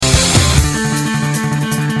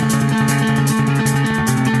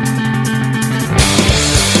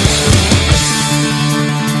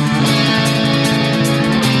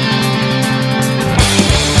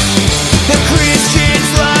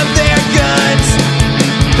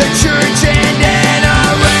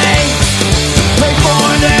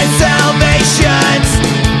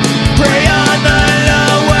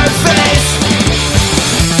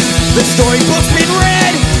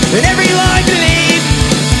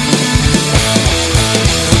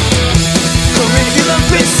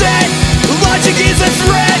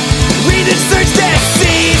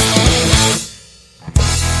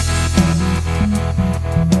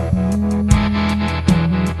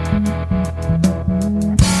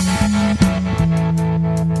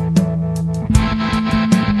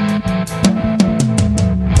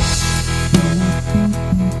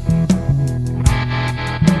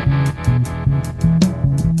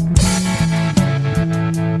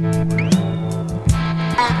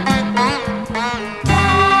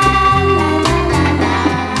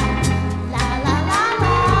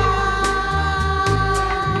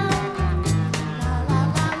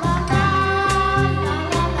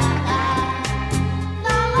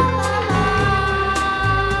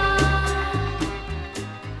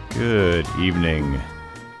evening.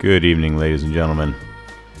 Good evening, ladies and gentlemen.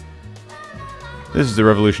 This is the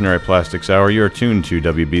Revolutionary Plastics Hour. You're tuned to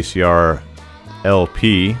WBCR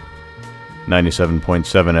LP 97.7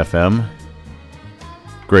 FM,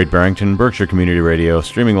 Great Barrington, Berkshire Community Radio,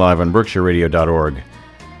 streaming live on berkshireradio.org.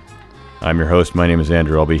 I'm your host. My name is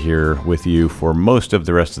Andrew. I'll be here with you for most of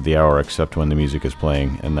the rest of the hour, except when the music is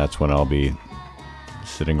playing, and that's when I'll be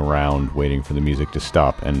sitting around waiting for the music to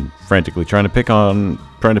stop and frantically trying to pick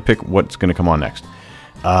what's going to come on next.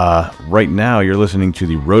 Right now, you're listening to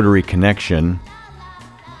the Rotary Connection,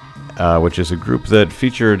 which is a group that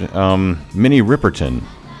featured Minnie Riperton.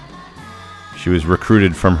 She was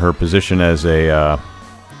recruited from her position as a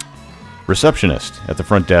receptionist at the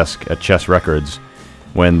front desk at Chess Records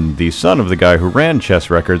when the son of the guy who ran Chess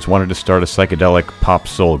Records wanted to start a psychedelic pop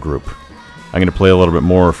soul group. I'm going to play a little bit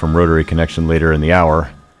more from Rotary Connection later in the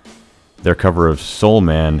hour. Their cover of Soul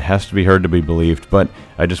Man has to be heard to be believed, but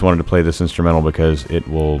I just wanted to play this instrumental because it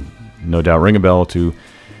will no doubt ring a bell to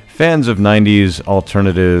fans of 90s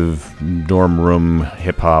alternative dorm room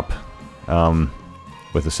hip-hop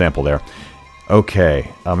with a sample there.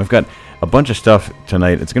 Okay, I've got a bunch of stuff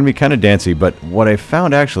tonight. It's going to be kind of dancey, but what I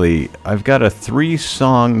found actually, I've got a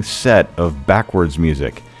 3-song set of backwards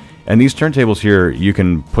music. And these turntables here, you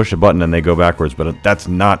can push a button and they go backwards, but that's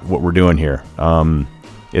not what we're doing here.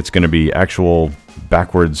 It's going to be actual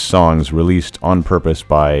backwards songs released on purpose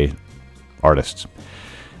by artists.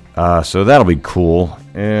 So that'll be cool.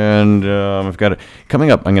 And I've got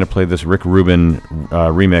coming up, I'm going to play this Rick Rubin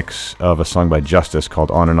remix of a song by Justice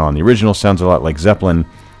called On and On. The original sounds a lot like Zeppelin,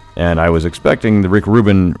 and I was expecting the Rick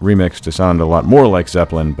Rubin remix to sound a lot more like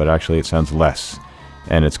Zeppelin, but actually it sounds less.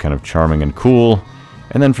 And it's kind of charming and cool.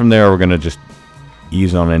 And then from there, we're going to just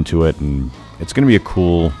ease on into it, and it's going to be a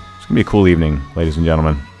cool evening, ladies and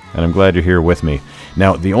gentlemen. And I'm glad you're here with me.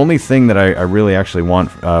 Now, the only thing that I really actually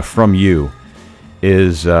want from you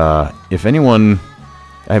is if anyone,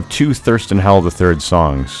 I have 2 Thurston Howell III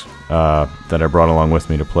songs that I brought along with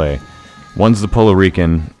me to play. One's the Puerto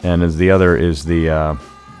Rican, and the other is the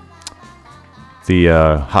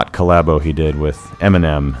hot collabo he did with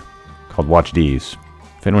Eminem called Watch D's.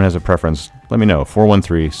 If anyone has a preference, let me know.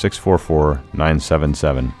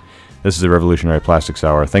 413-644-977. This is the Revolutionary Plastics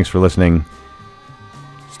Hour. Thanks for listening.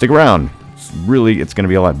 Stick around. It's going to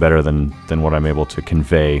be a lot better than what I'm able to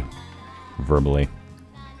convey verbally.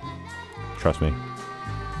 Trust me.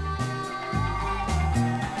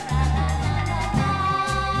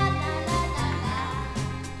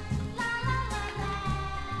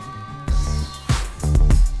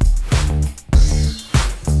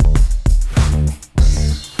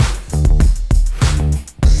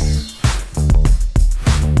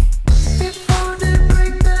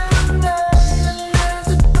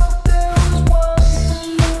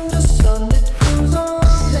 Sun that goes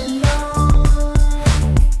on and on.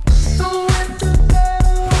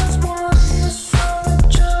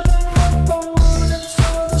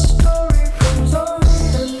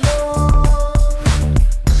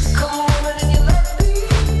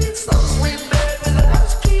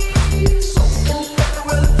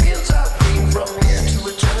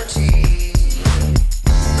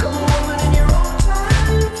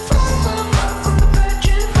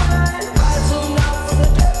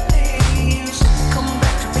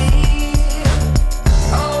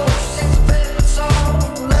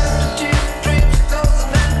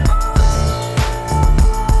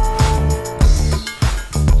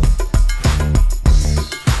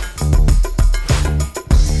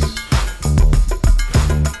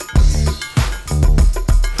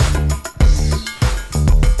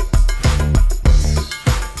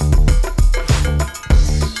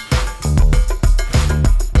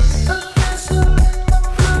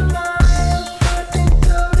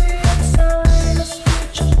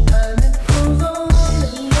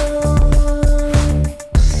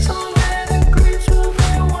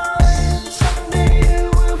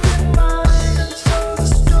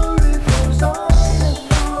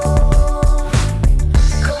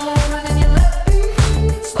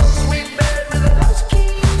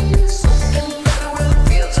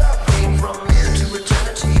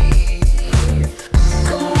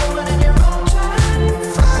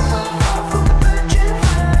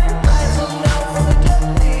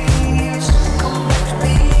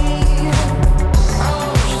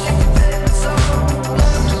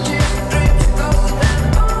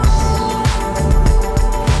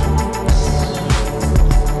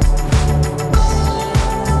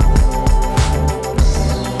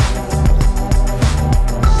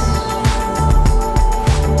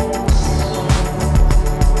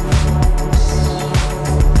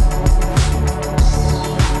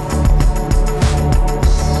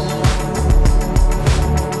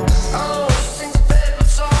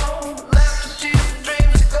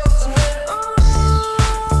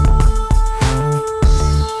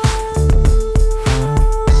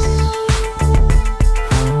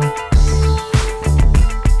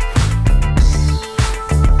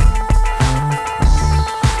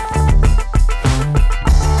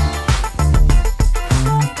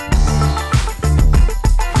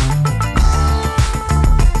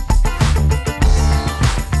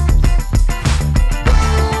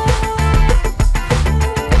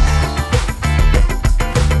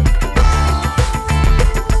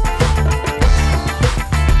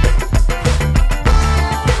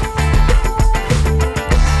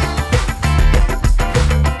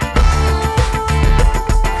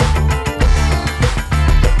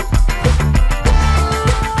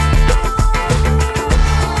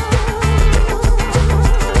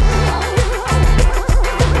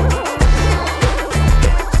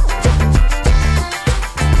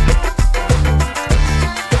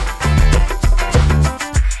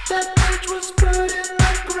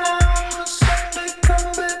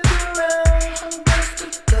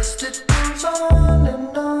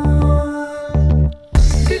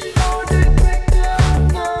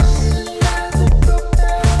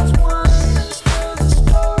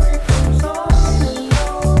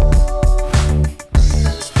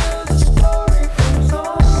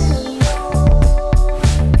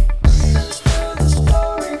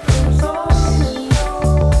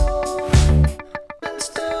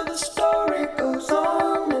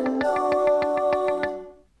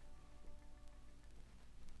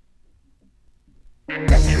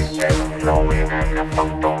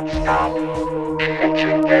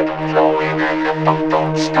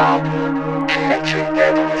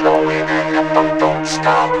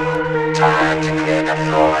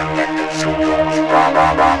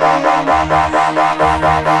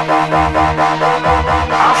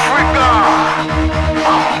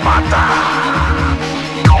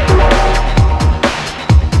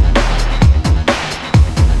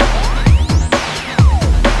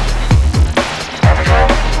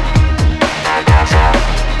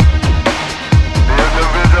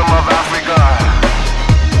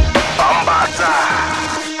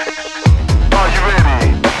 Are you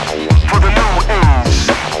ready for the new age?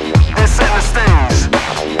 They're setting the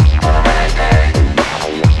stage.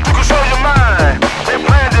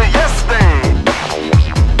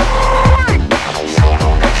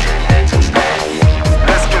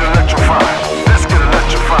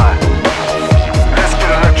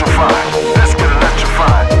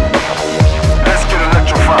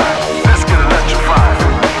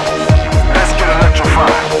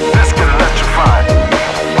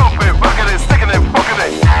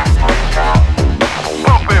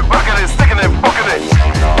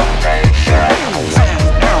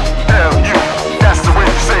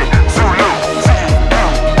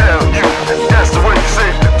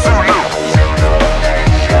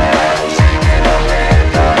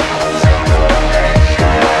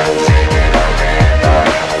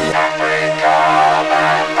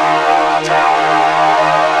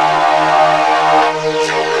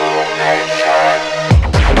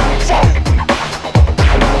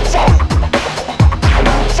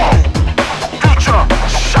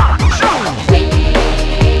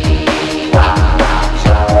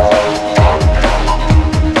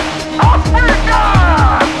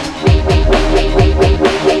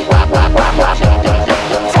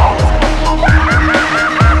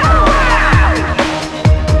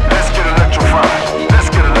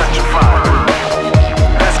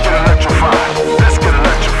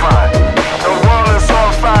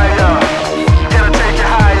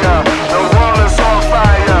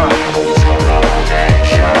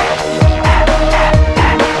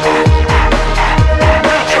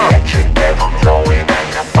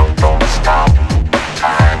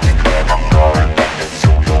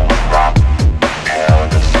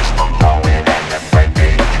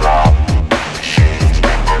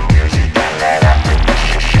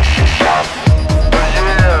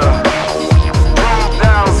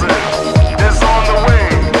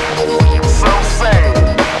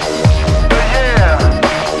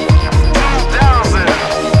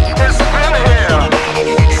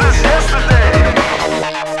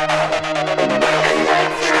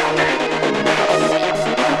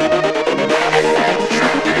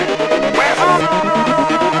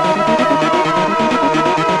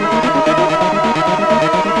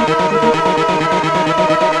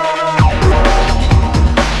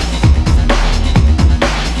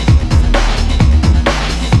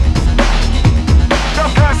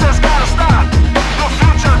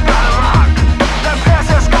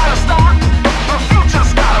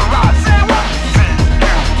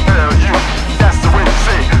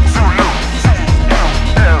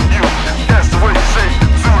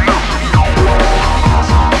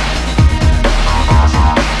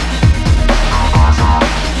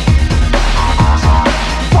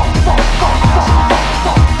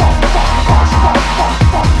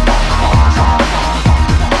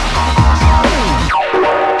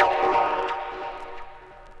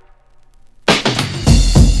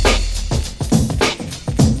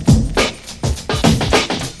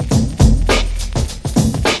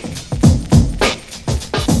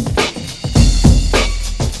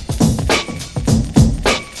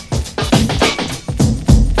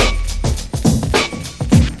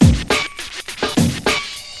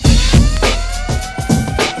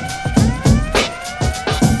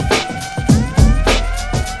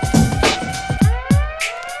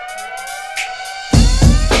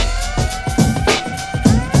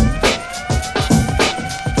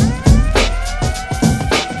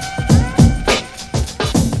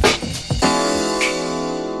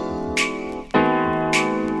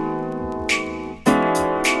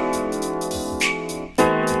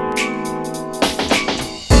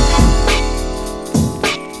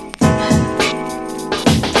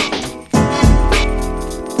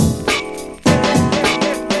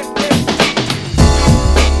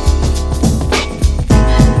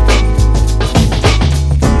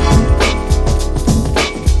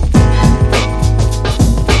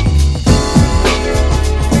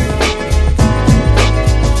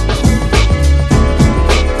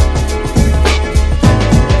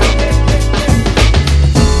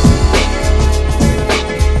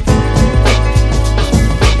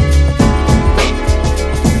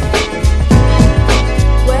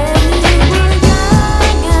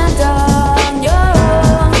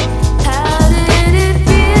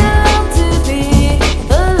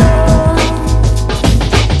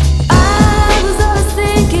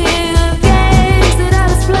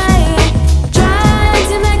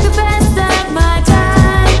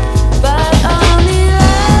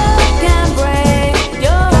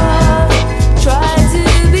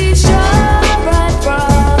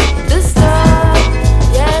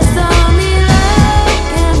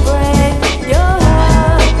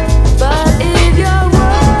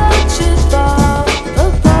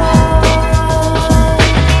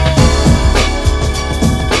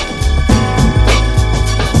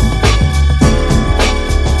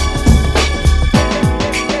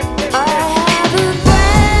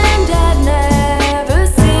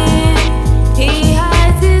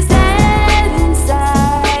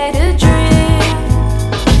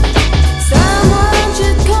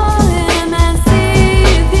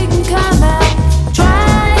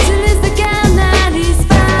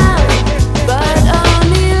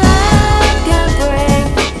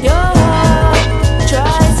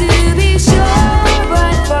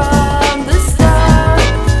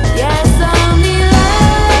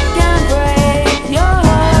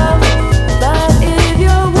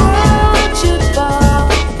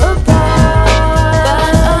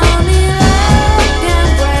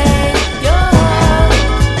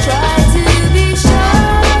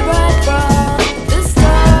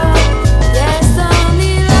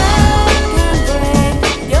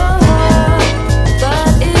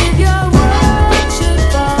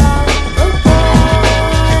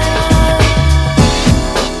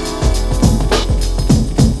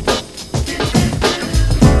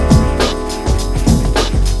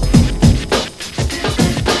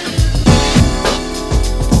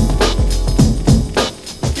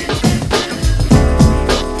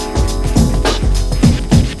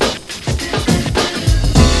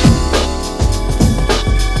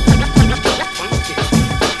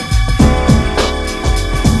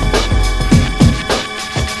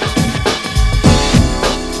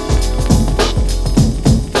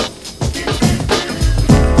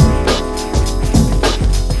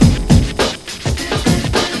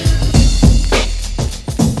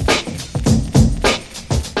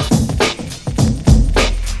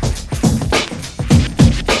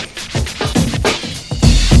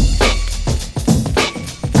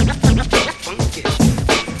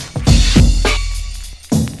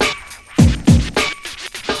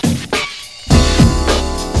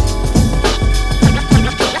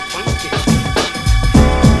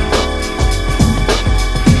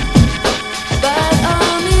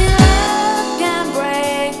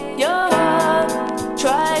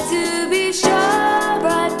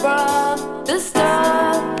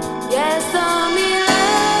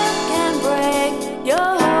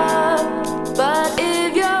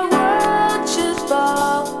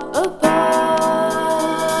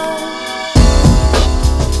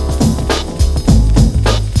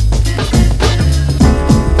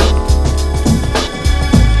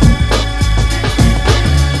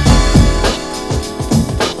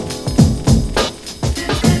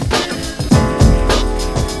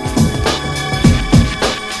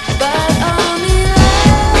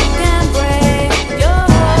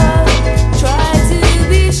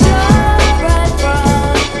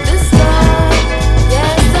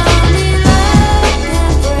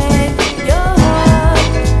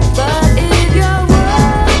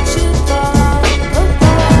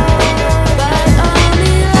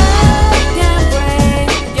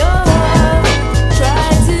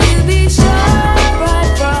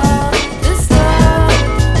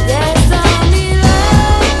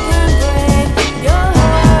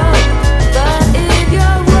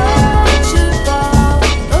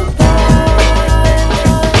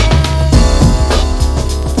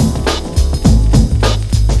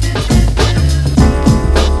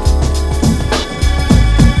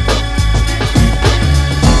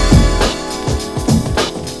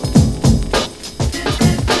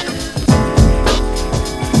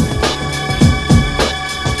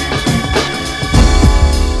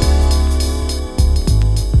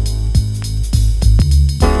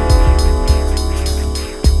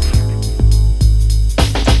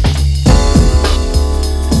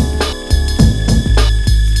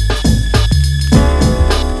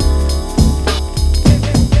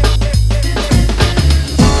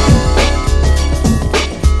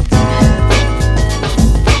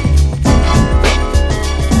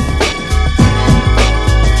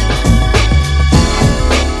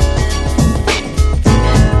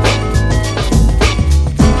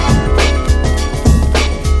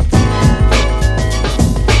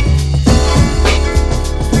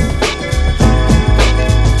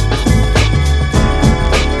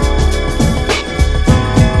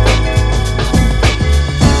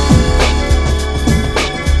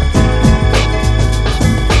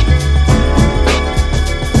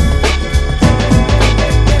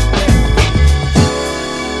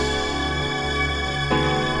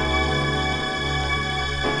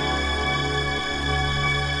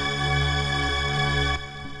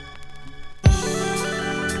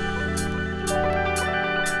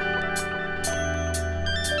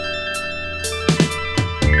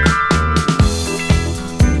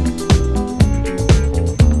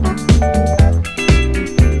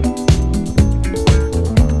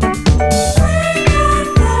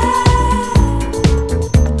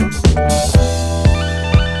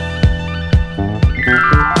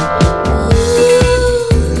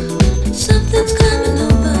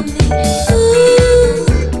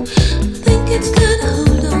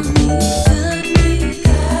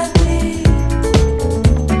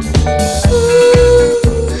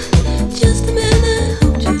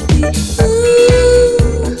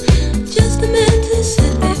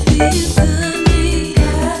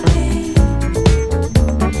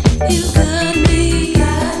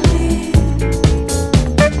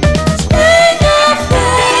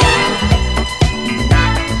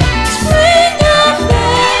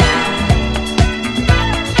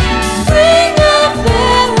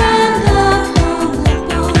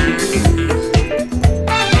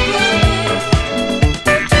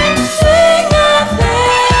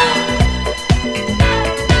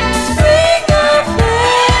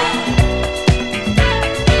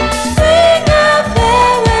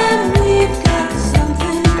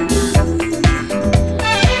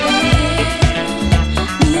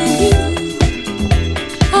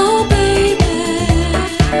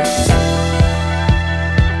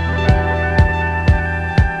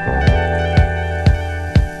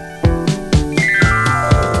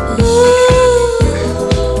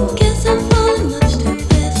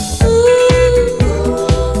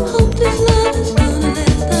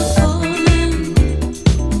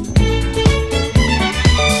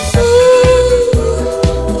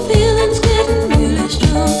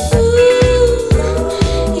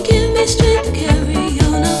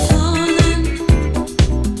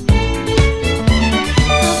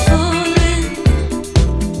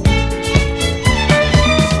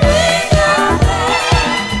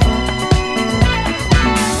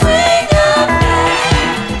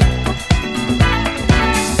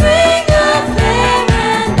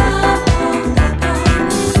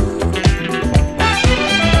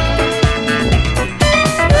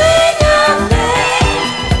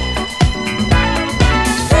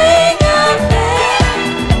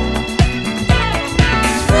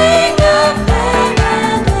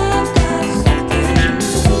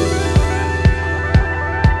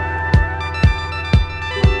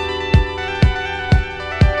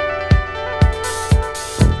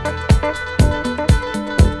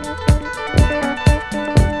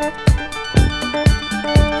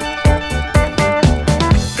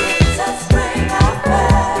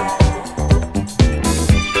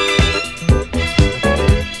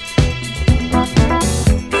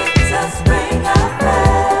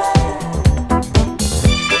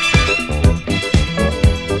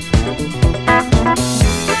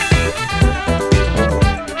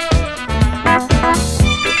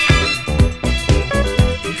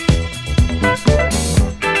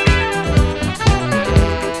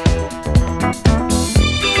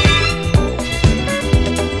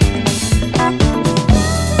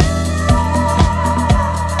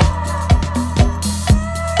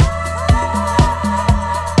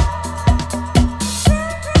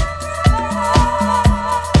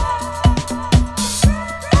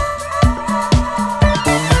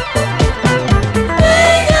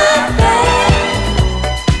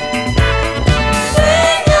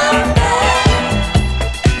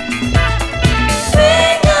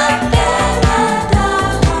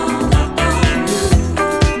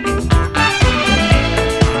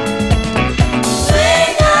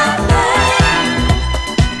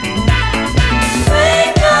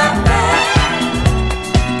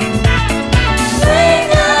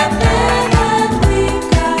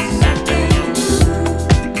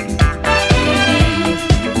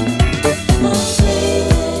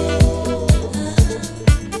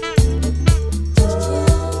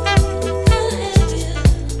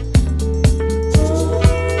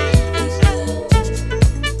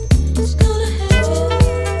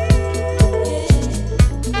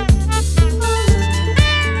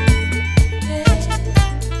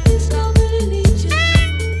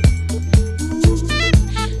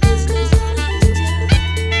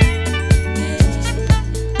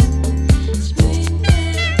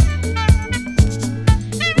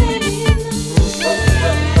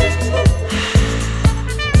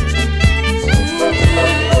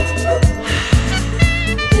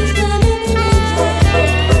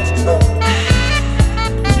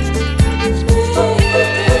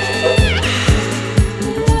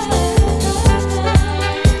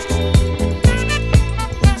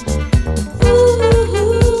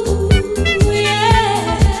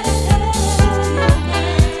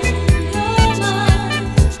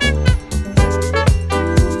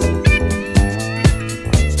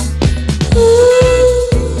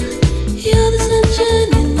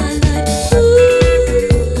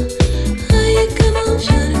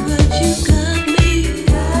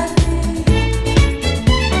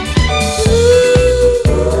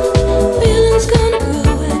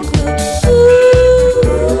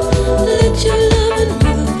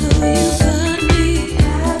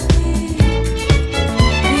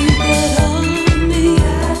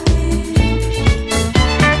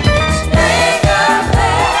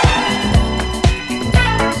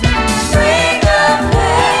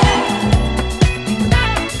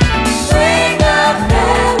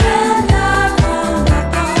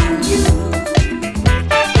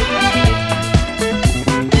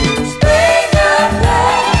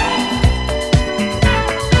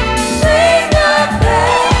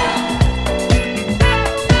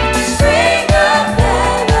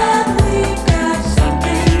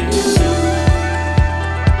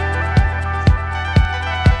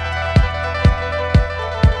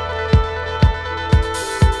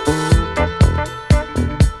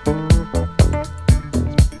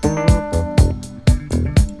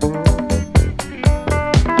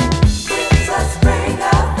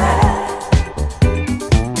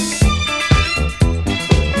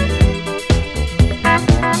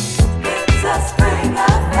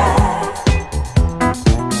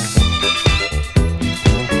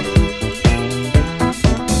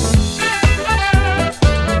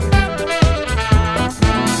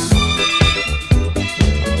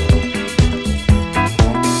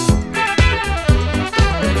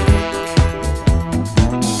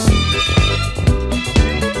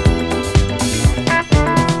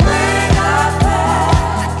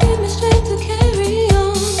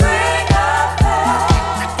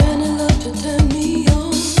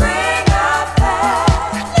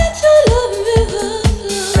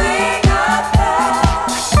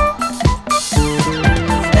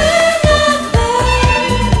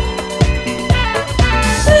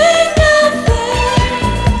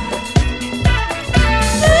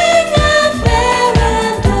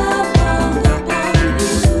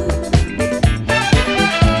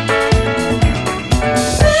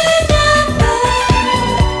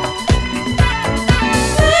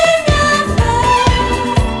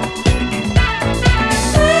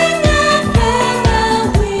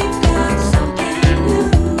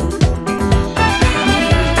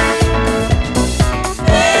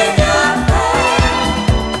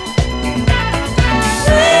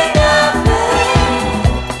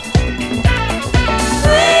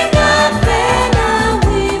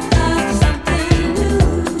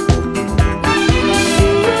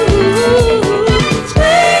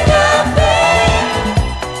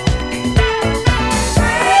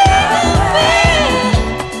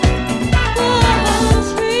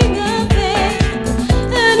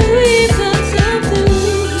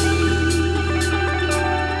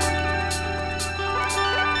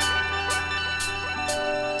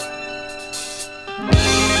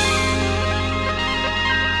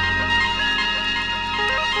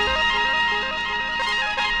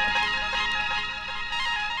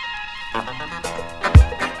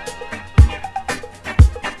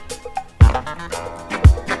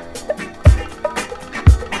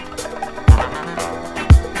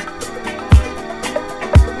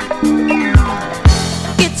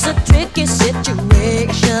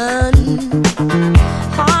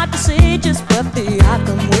 what the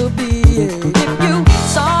outcome will be. If you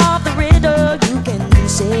solve the riddle, you can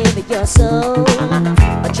save your soul.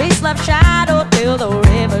 A trace left shadow till the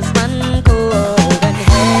rivers run cold. And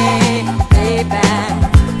hey, hey,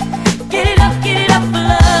 back, get it up for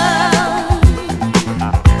love.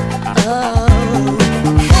 Oh,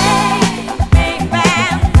 hey, hey,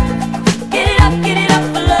 back, get it up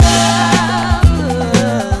for love.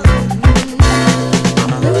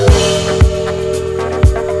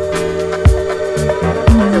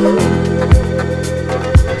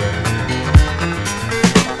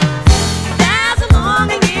 There's a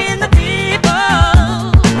longing in the people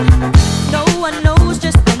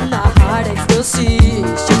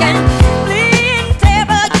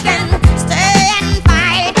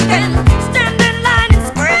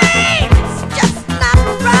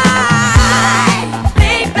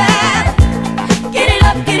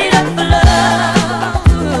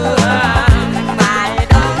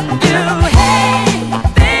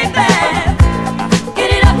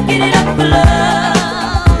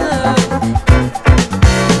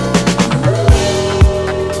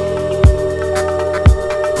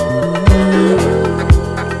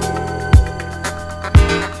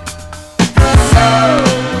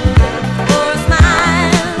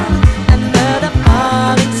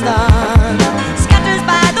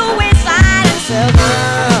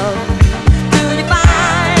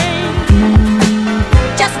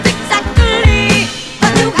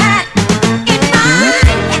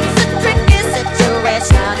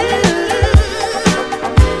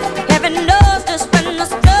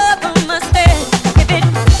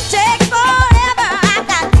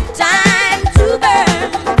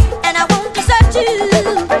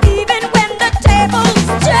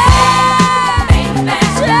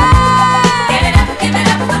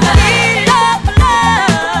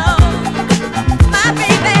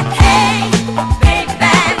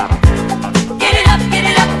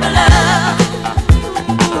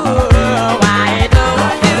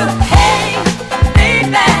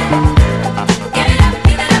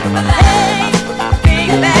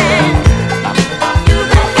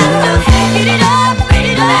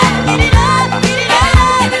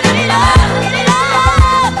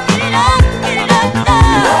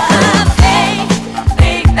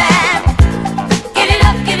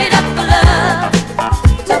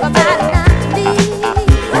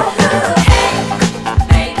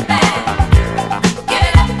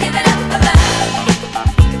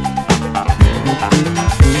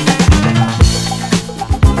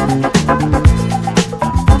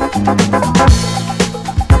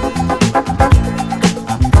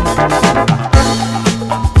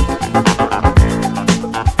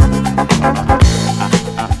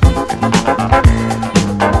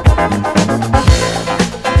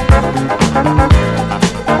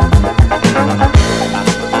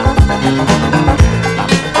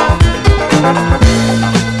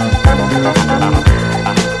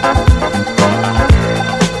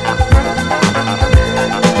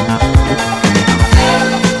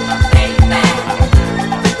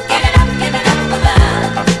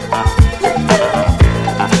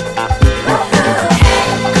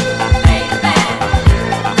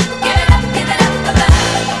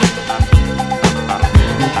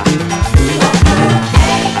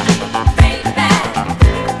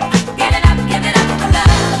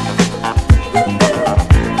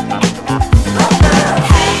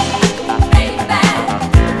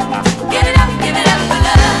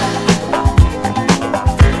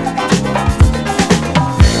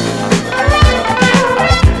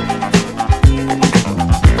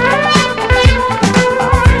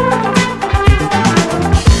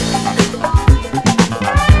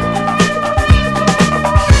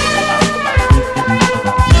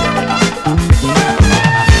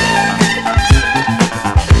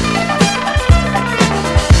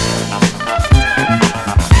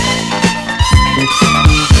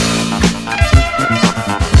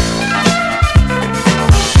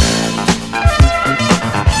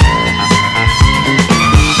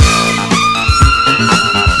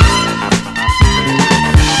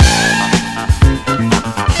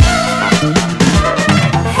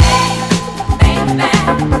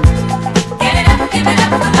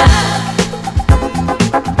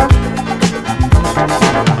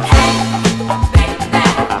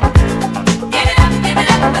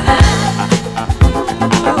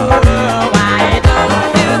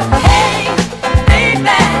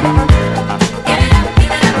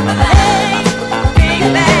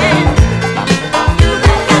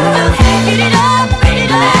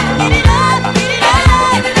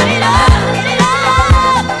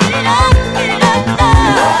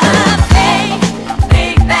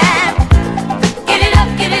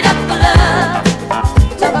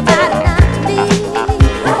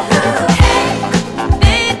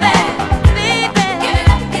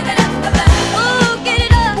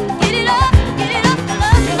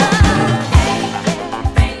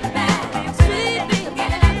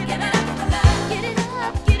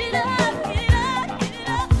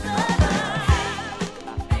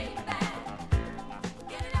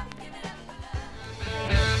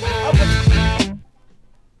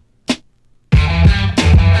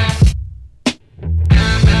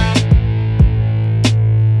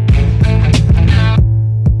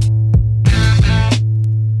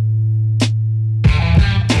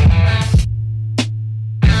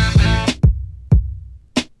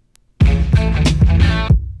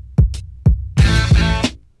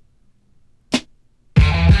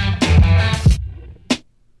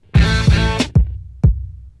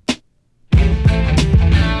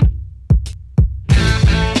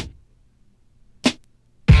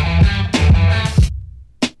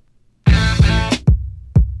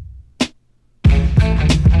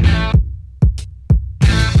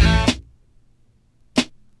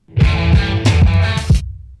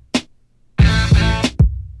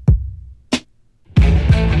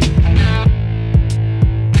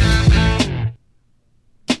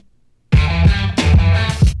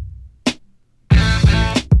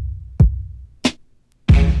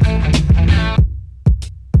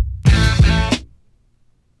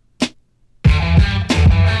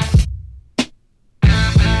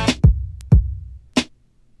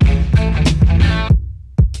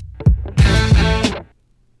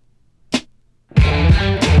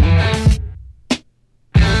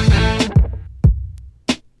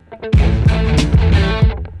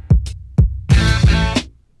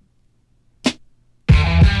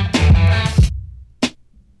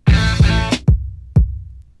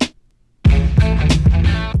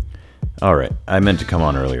All right, I meant to come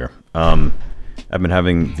on earlier. I've been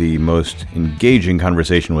having the most engaging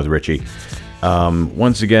conversation with Richie.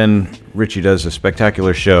 Once again, Richie does a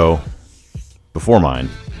spectacular show before mine.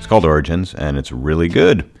 It's called Origins, and it's really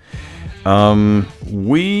good.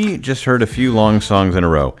 We just heard a few long songs in a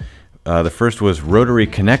row. The first was Rotary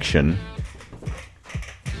Connection.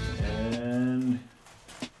 And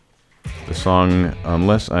the song,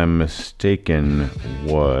 unless I'm mistaken,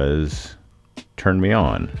 was Turn Me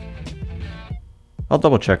On. I'll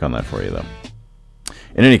double check on that for you, though.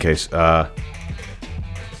 In any case, it's a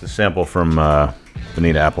sample from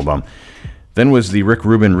Bonita Applebum. Then was the Rick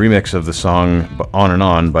Rubin remix of the song On and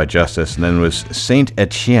On by Justice. And then was Saint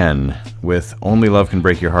Etienne with Only Love Can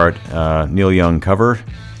Break Your Heart, Neil Young cover.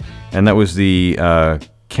 And that was the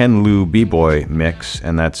Ken Lou B-Boy mix,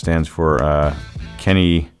 and that stands for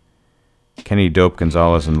Kenny Dope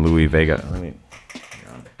Gonzalez and Louis Vega.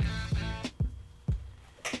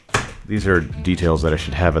 These are details that I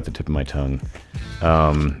should have at the tip of my tongue.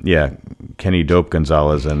 Yeah, Kenny Dope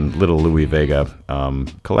Gonzalez and Little Louis Vega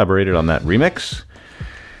collaborated on that remix.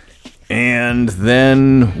 And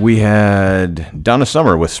then we had Donna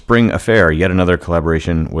Summer with Spring Affair, yet another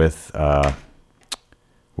collaboration with Giorgio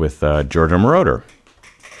Moroder.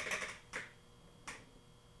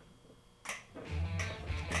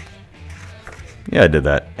 Yeah, I did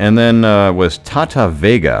that. And then was Tata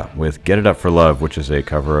Vega with Get It Up for Love, which is a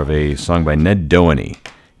cover of a song by Ned Doheny.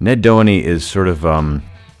 Ned Doheny is sort of,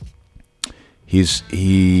 if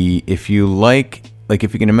you if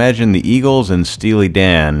you can imagine the Eagles and Steely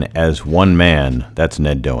Dan as one man, that's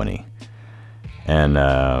Ned Doheny.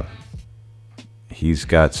 And he's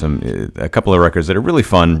got a couple of records that are really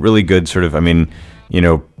fun, really good, sort of,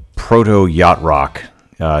 proto yacht rock,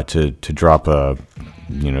 to drop a,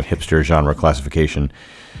 hipster genre classification.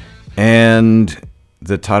 And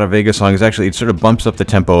the Tata Vega song is actually, it sort of bumps up the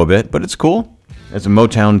tempo a bit, but it's cool. It's a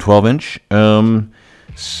Motown 12-inch.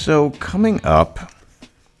 So coming up,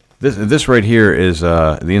 this right here is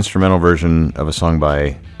the instrumental version of a song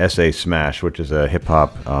by S.A. Smash, which is a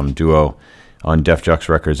hip-hop duo on Def Jux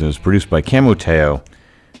Records. It was produced by Camuteo,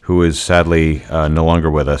 who is sadly no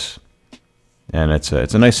longer with us. And it's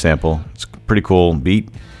a nice sample. It's a pretty cool beat.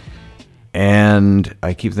 And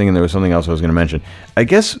I keep thinking there was something else I was going to mention. I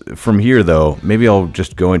guess from here, though, maybe I'll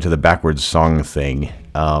just go into the backwards song thing,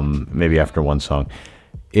 maybe after one song.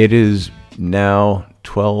 It is now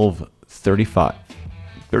 12:37.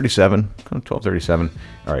 12:37.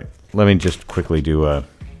 All right, let me just quickly do a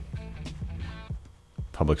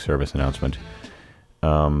public service announcement.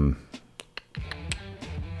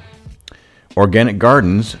 Organic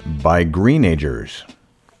Gardens by Greenagers.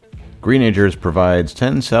 Greenagers provides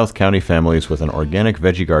 10 South County families with an organic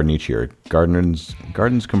veggie garden each year. Gardens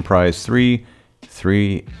comprise 3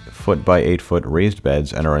 3-foot by 8-foot raised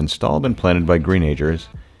beds and are installed and planted by Greenagers,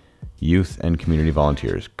 youth, and community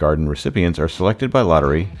volunteers. Garden recipients are selected by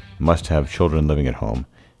lottery, must have children living at home.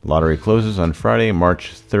 Lottery closes on Friday,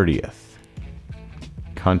 March 30th.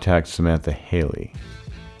 Contact Samantha Haley.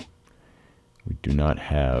 We do not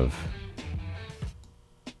have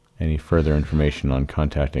any further information on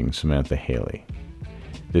contacting Samantha Haley.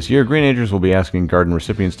 This year, Greenagers will be asking garden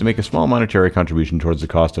recipients to make a small monetary contribution towards the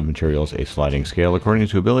cost of materials, a sliding scale according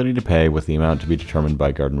to ability to pay, with the amount to be determined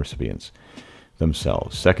by garden recipients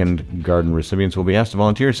themselves. Second, garden recipients will be asked to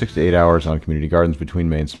volunteer 6 to 8 hours on community gardens between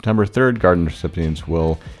May and September. Third, garden recipients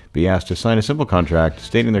will be asked to sign a simple contract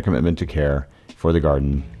stating their commitment to care for the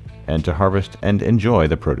garden and to harvest and enjoy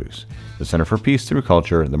the produce. The Center for Peace Through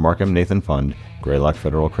Culture, the Markham Nathan Fund, Greylock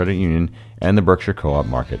Federal Credit Union, and the Berkshire Co-op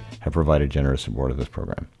Market have provided generous support of this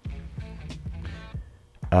program.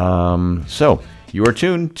 So, you are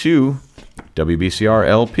tuned to WBCR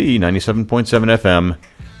LP 97.7 FM,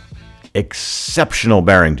 exceptional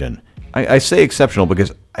Barrington. I say exceptional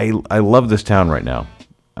because I love this town right now.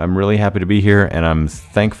 I'm really happy to be here, and I'm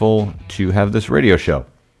thankful to have this radio show.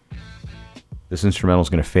 This instrumental is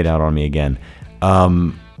going to fade out on me again.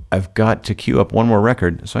 I've got to queue up one more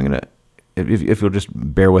record, so I'm going to, if you'll just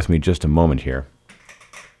bear with me just a moment here.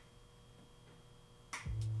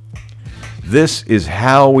 This is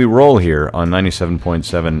how we roll here on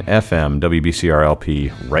 97.7 FM WBCR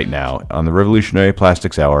LP right now on the Revolutionary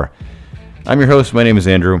Plastics Hour. I'm your host. My name is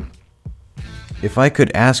Andrew. If I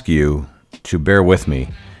could ask you to bear with me,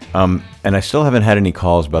 and I still haven't had any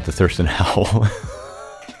calls about the Thurston Howell.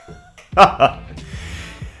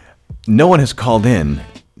 No one has called in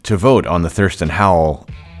to vote on the Thurston Howell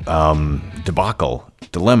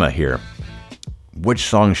dilemma here. Which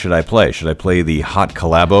song should I play? Should I play the hot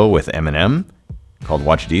collabo with Eminem called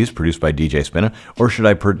Watch D's, produced by DJ Spinna, or should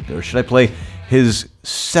I play his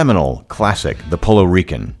seminal classic, The Polo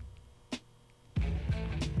Rican?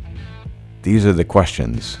 These are the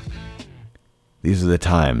questions. These are the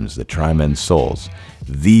times that try men's souls.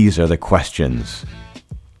 These are the questions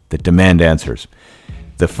that demand answers.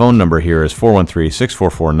 The phone number here is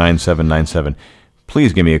 413-644-9797.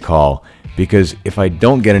 Please give me a call, because if I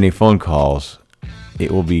don't get any phone calls,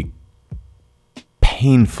 it will be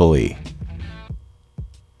painfully,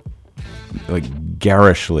 like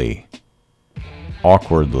garishly,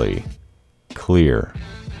 awkwardly clear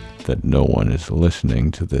that no one is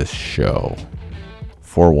listening to this show.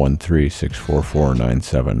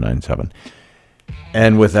 413-644-9797.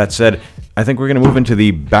 And with that said, I think we're going to move into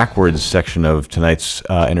the backwards section of tonight's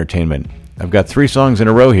entertainment. I've got 3 songs in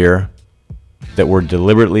a row here that were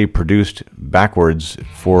deliberately produced backwards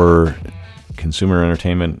for consumer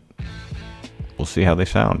entertainment. We'll see how they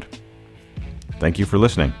sound. Thank you for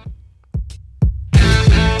listening.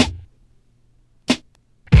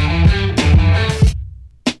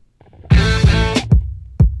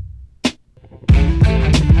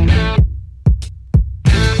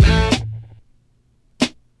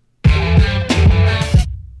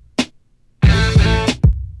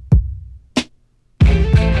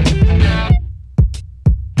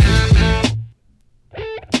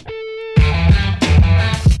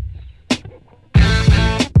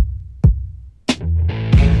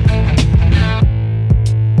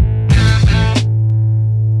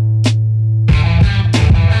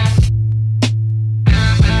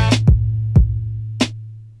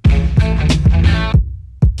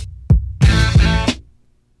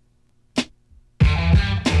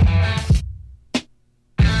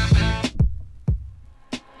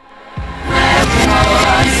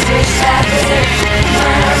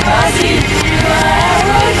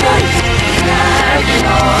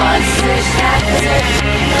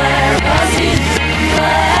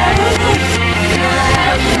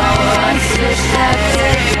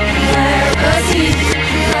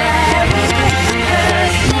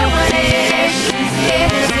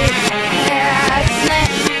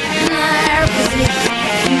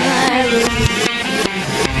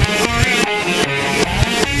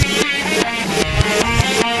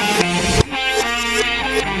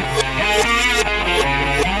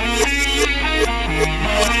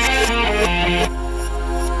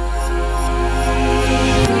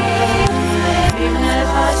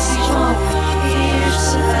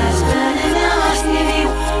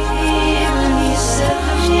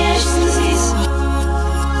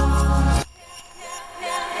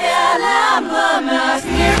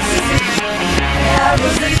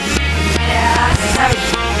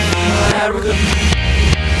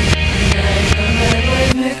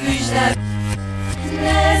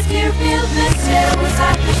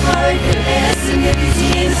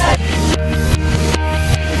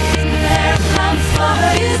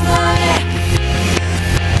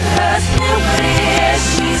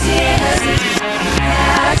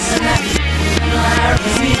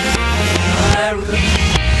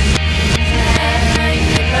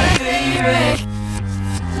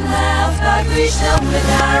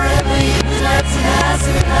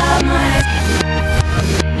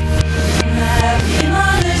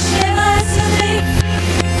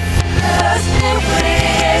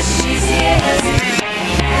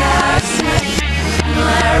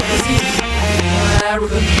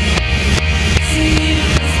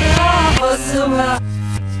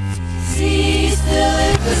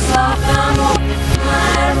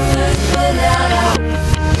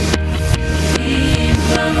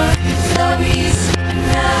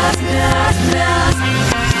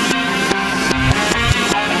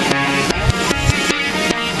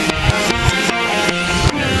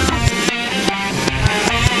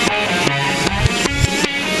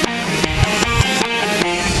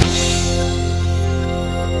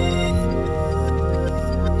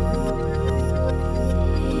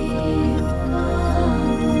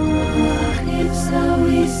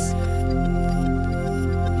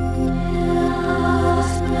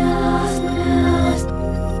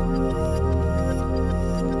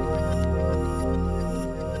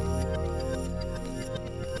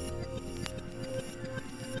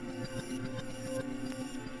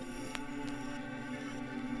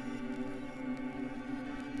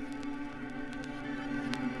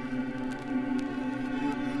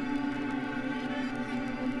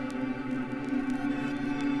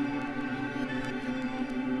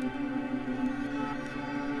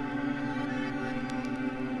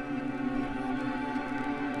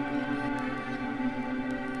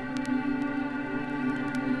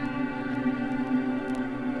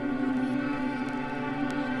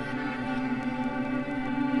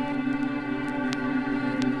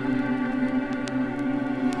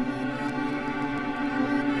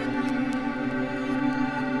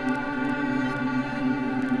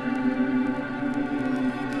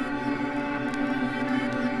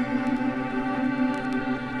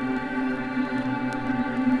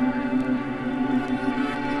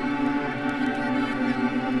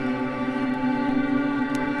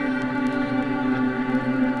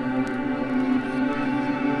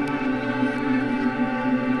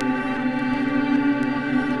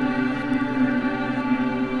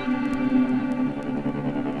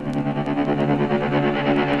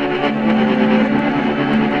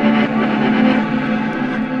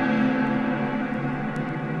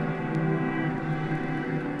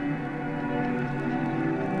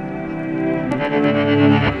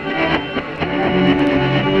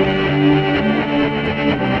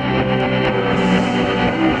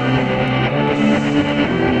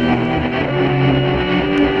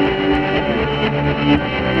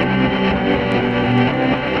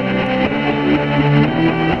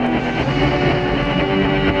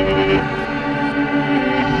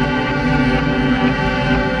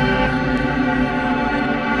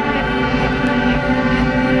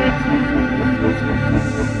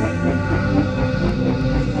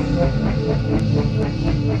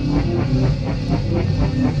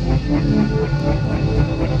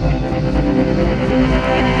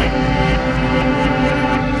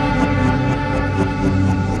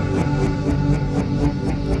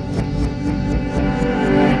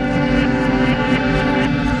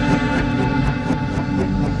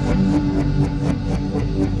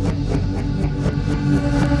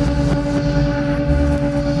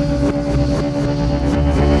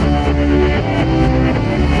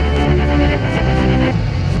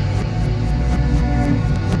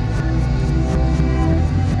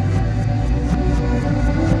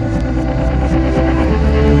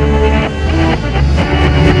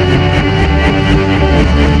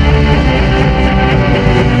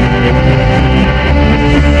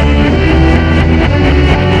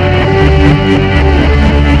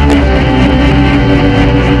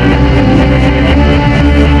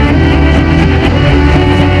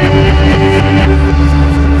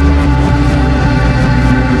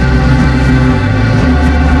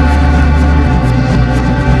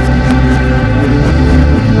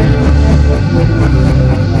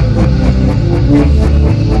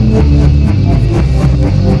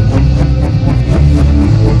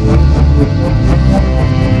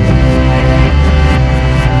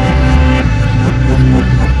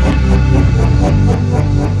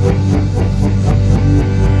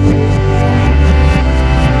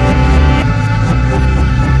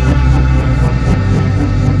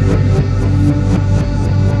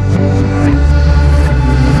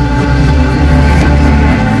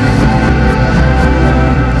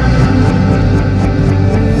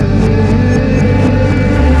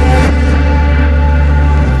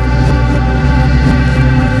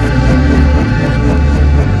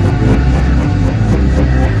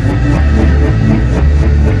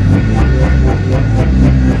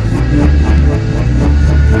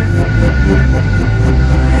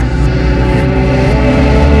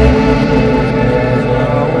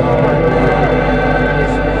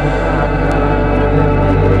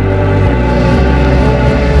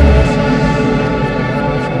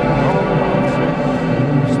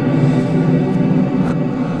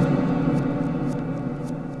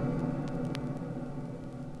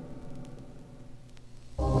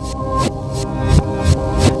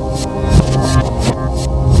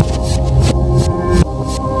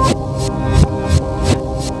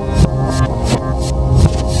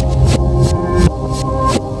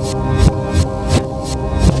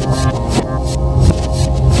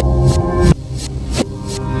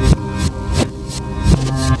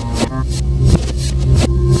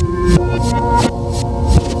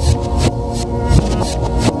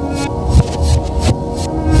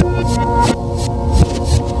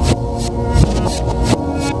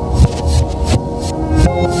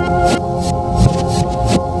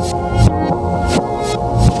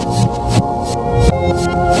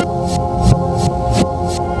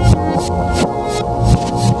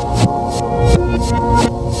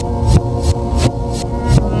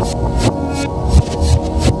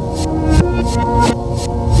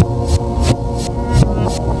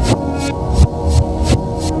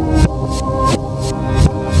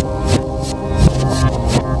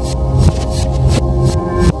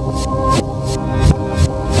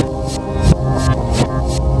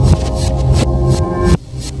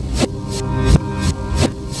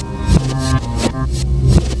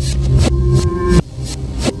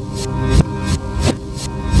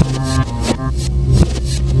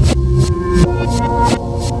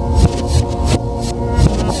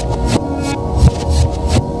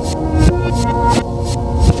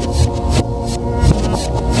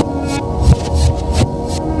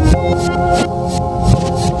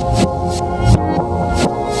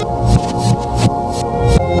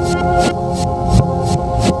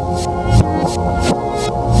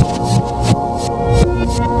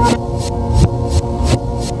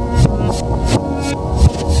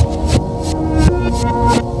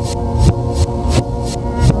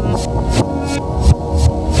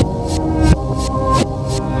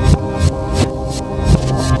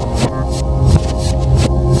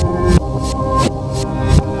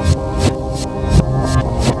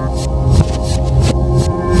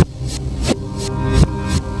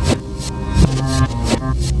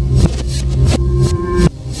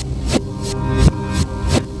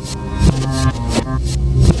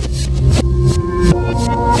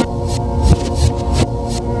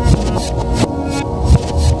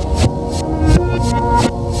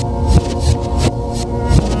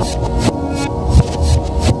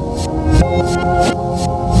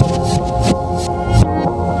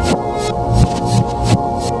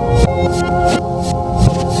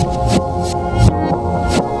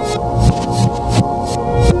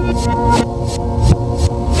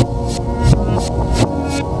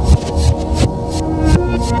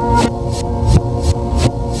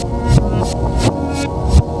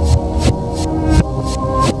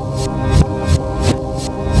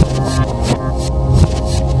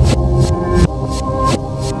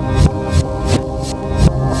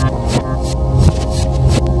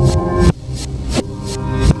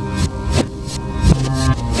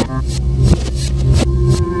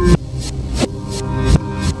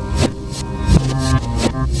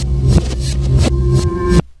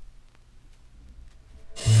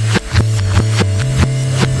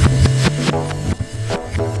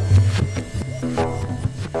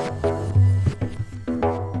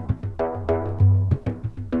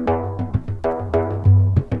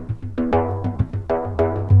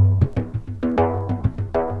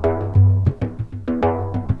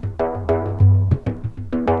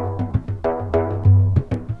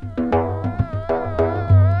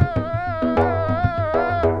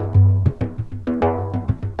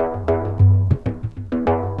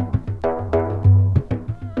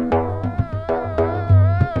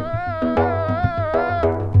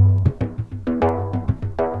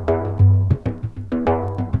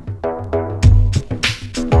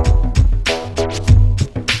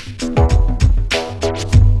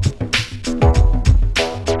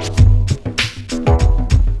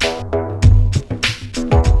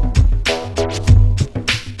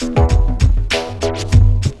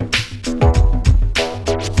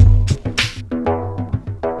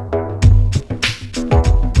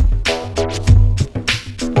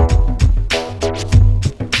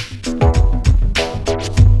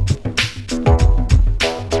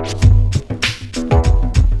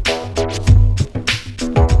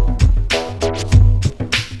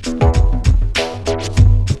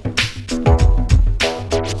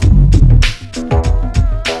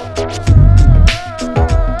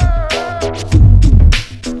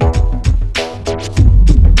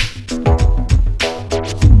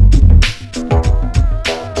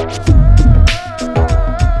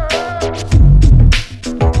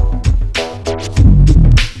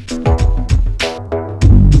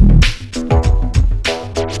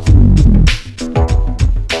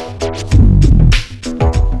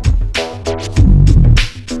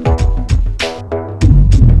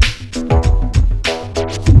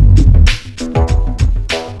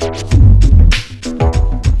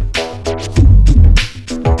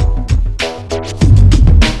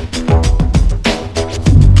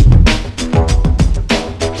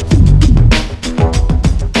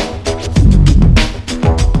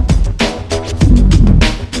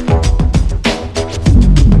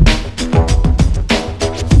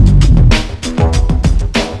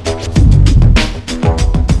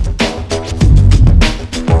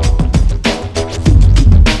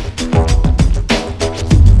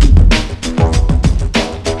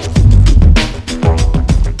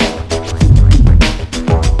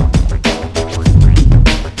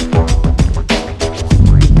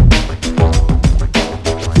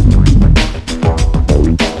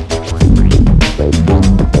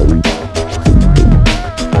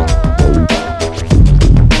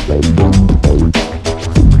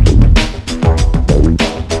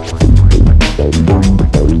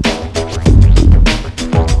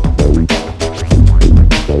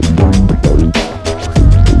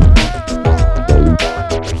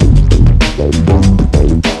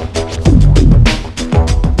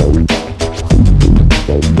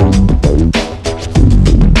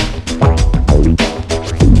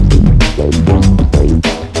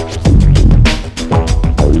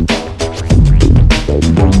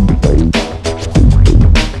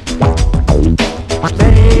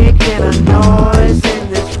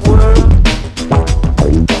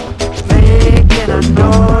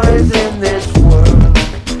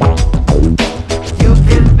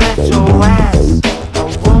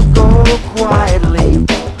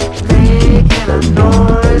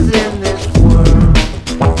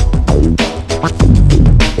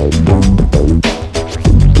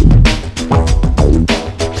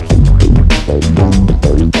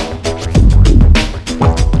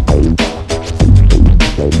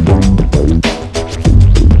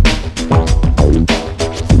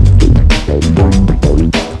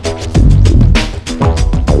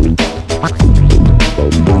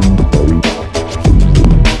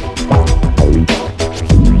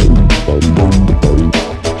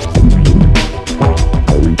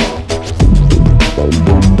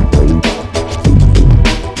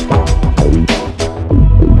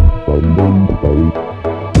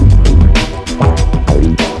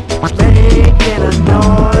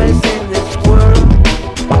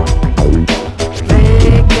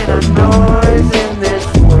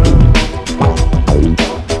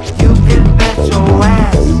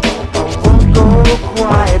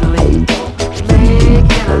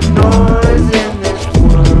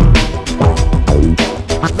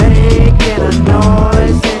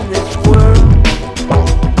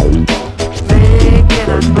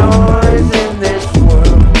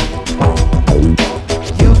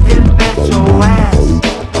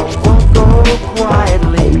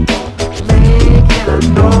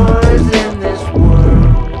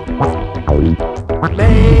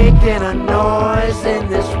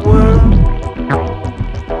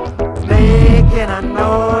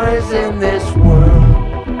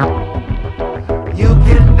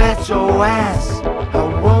 SOS,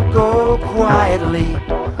 I won't go quietly,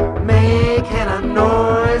 making a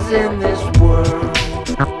noise in this world.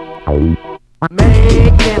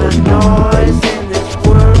 Making a noise in this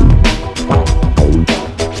world.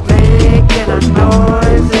 Making a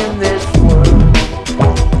noise in this world.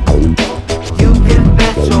 You can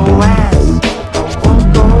bet your ass I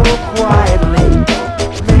won't go quietly,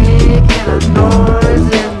 making a noise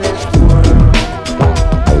in this world.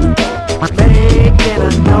 Making a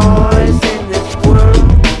noise in this world.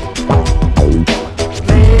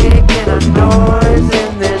 Making a noise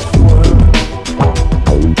in this world.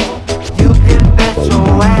 You can bet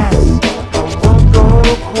your ass I won't go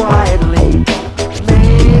quietly,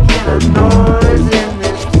 making a noise in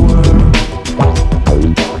this world.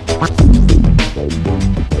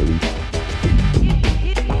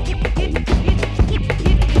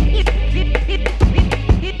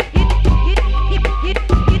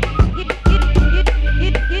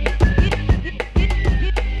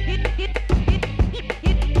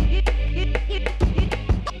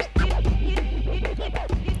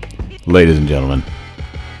 Ladies and gentlemen,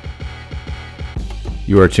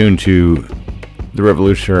 you are tuned to the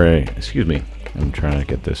Revolutionary, I'm trying to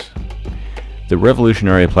get this, the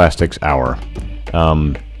Revolutionary Plastics Hour.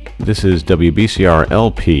 This is WBCR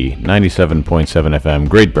LP 97.7 FM,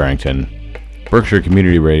 Great Barrington, Berkshire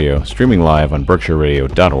Community Radio, streaming live on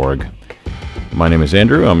berkshireradio.org. My name is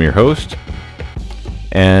Andrew, I'm your host,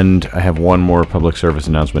 and I have one more public service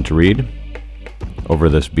announcement to read over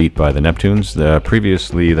this beat by the Neptunes.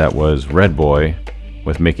 Previously, that was Red Boy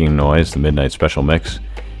with Making Noise, the Midnight Special Mix,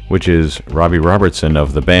 which is Robbie Robertson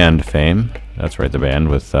of the band fame. That's right, the band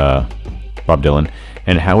with Bob Dylan,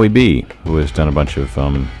 and Howie B, who has done a bunch of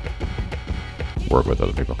work with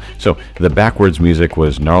other people. So the backwards music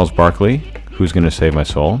was Gnarls Barkley, Who's Gonna Save My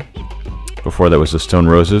Soul. Before that was the Stone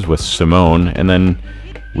Roses with Simone, and then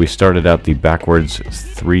we started out the backwards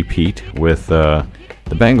three-peat with the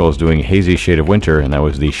Bangles doing Hazy Shade of Winter, and that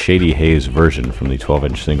was the Shady Haze version from the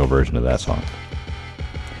 12-inch single version of that song.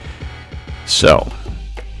 So,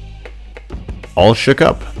 All Shook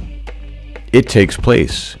Up. It takes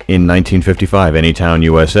place in 1955, Anytown,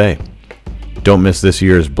 USA. Don't miss this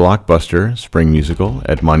year's blockbuster spring musical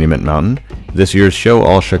at Monument Mountain. This year's show,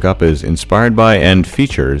 All Shook Up, is inspired by and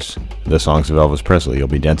features the songs of Elvis Presley. You'll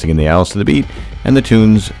be dancing in the aisles to the beat and the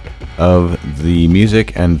tunes of the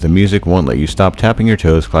music, and the music won't let you stop tapping your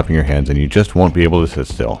toes, clapping your hands, and you just won't be able to sit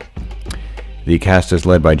still. The cast is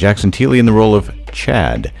led by Jackson Teely in the role of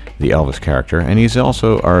Chad, the Elvis character, and he's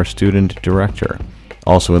also our student director.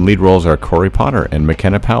 Also in lead roles are Corey Potter and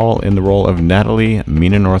McKenna Powell in the role of Natalie,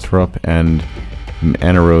 Mina Northrup, and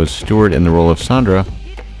Anna Rose Stewart in the role of Sandra,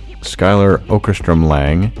 Skylar Okerstrom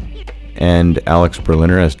Lang, and Alex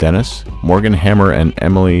Berliner as Dennis, Morgan Hammer and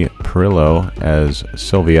Emily Perillo as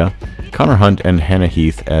Sylvia, Connor Hunt and Hannah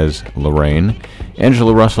Heath as Lorraine,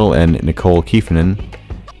 Angela Russell and Nicole Kiefner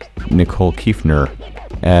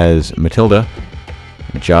as Matilda,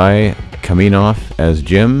 Jai Kaminoff as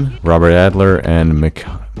Jim, Robert Adler and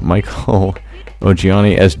Michael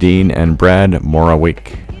Ogiani as Dean, and Brad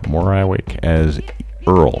Morawick as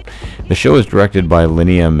Earl. The show is directed by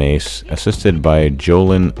Linnea Mace, assisted by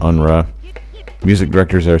Jolyn Unruh. Music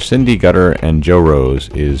directors are Cindy Gutter, and Joe Rose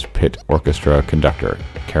is pit orchestra conductor.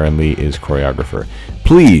 Karen Lee is choreographer.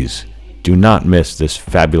 Please do not miss this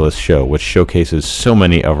fabulous show, which showcases so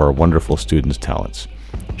many of our wonderful students' talents.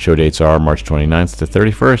 Show dates are March 29th to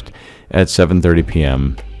 31st at 7:30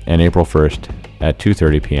 p.m. and April 1st at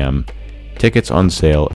 2:30 p.m. Tickets on sale